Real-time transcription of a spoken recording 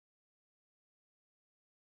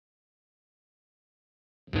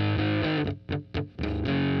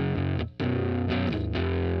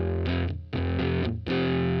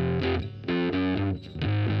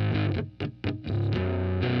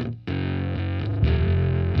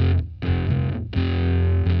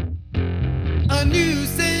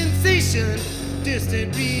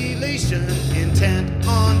distant relation, intent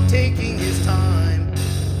on taking his time.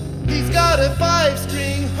 He's got a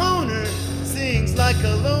 5-string honer, sings like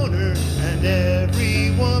a loner, and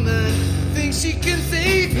every woman thinks she can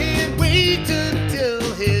save him. Wait until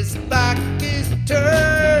his back is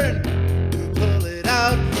turned to pull it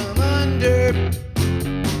out from under,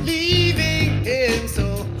 leaving him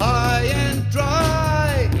so high and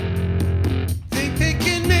dry. Think they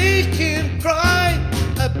can make him cry.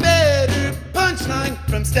 A better punchline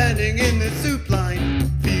from standing in the soup line,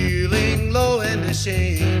 feeling low and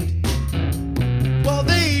ashamed, while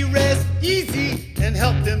they rest easy and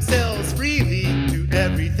help themselves freely to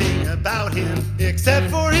everything about him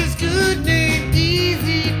except for his good name.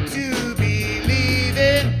 Easy to believe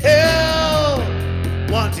in hell,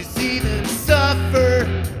 want to see them suffer.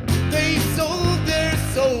 They sold their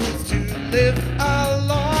souls to live a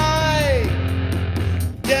lie.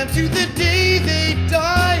 Damn to the day they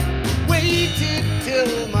die. Waited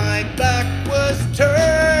till my back was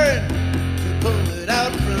turned to pull it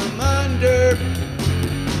out from under.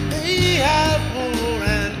 They have more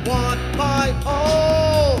and want my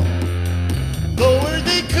all. Lower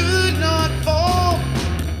they could not fall.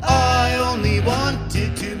 I only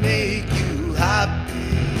wanted to make you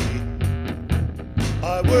happy.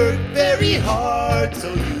 I worked very hard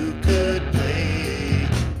so you could play.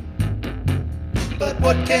 But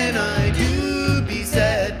what can I do, be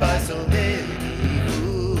said by so many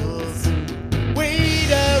fools?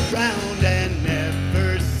 Wait around and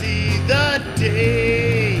never see the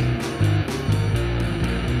day.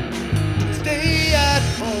 Stay at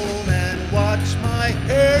home and watch my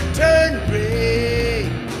hair turn gray.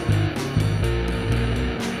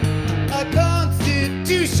 A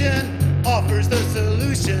constitution offers the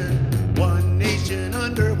solution, one nation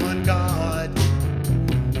under one God.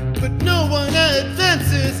 But no one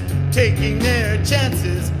advances, taking their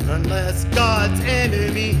chances, unless God's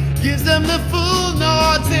enemy gives them the full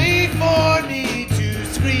nods. Ain't for me to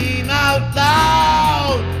scream out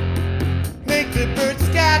loud, make the birds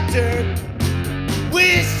scatter,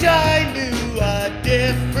 wish I